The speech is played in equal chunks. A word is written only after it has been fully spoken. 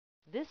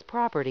This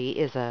property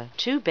is a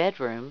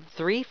 2-bedroom,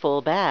 3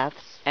 full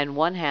baths, and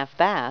 1/2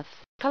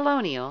 bath,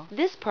 colonial.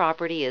 This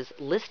property is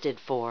listed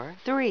for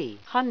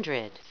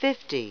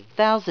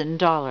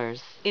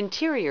 $350,000.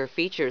 Interior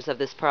features of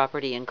this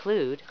property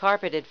include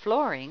carpeted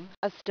flooring,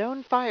 a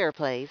stone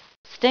fireplace,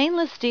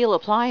 stainless steel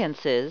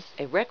appliances,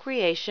 a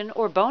recreation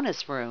or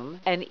bonus room,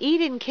 an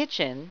eat-in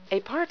kitchen, a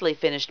partly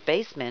finished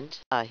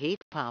basement, a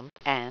heat pump,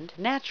 and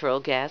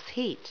natural gas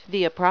heat.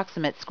 The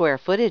approximate square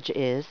footage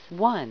is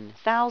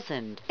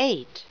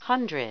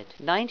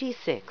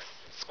 1,896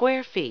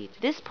 square feet.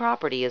 This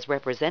property is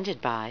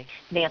represented by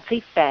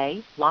Nancy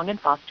Fahy, Long &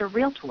 Foster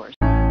Realtors.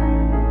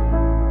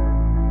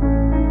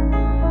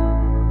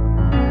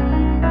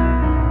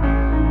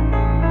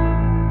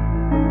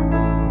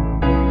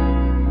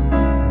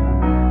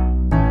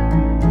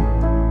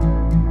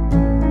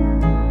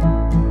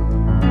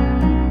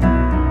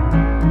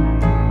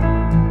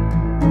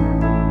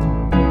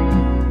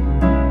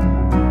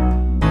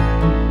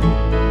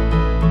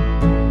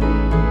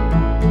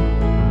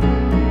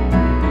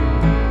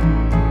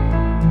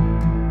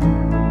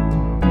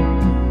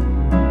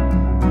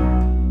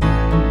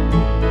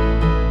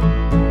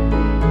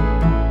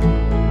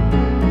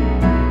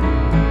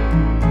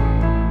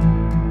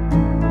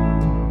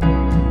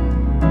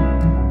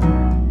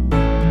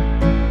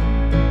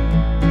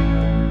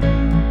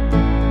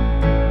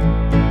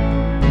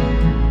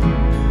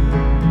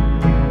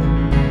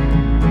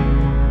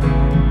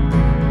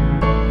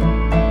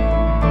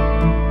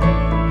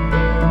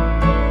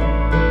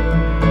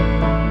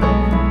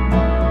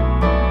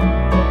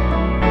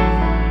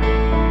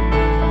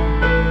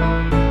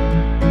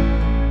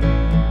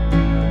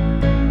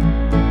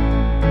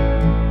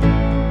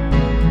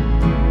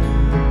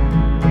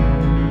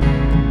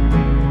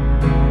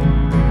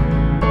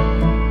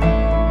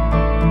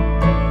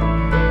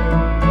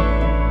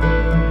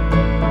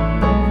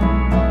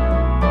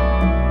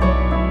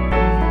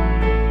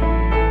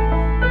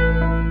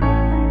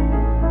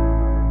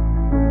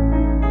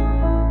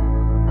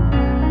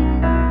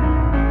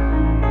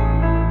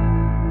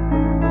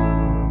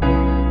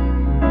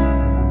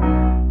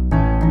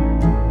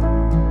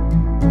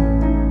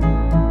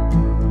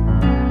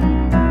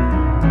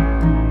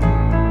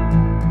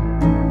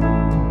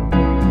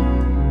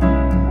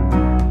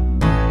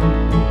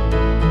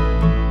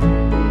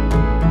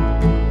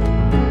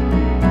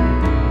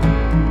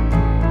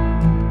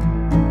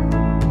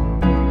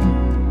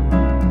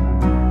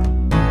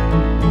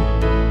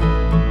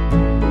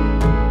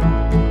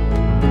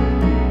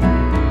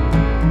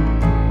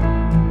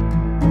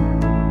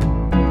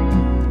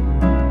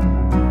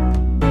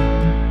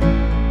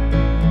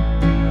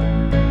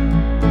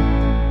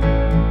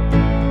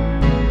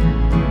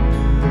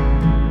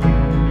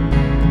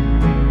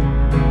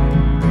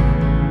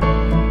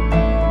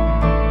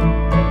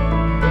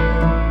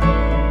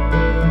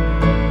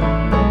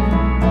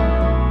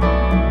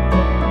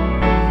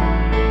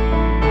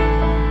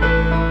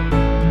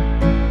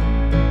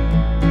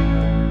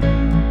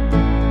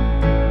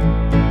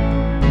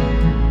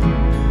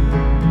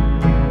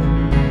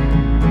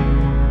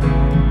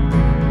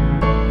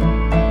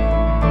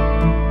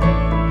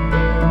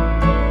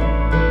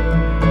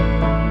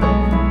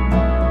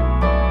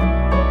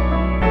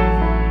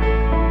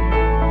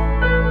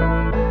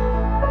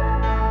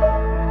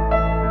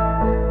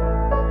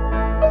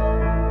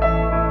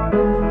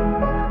 Thank you.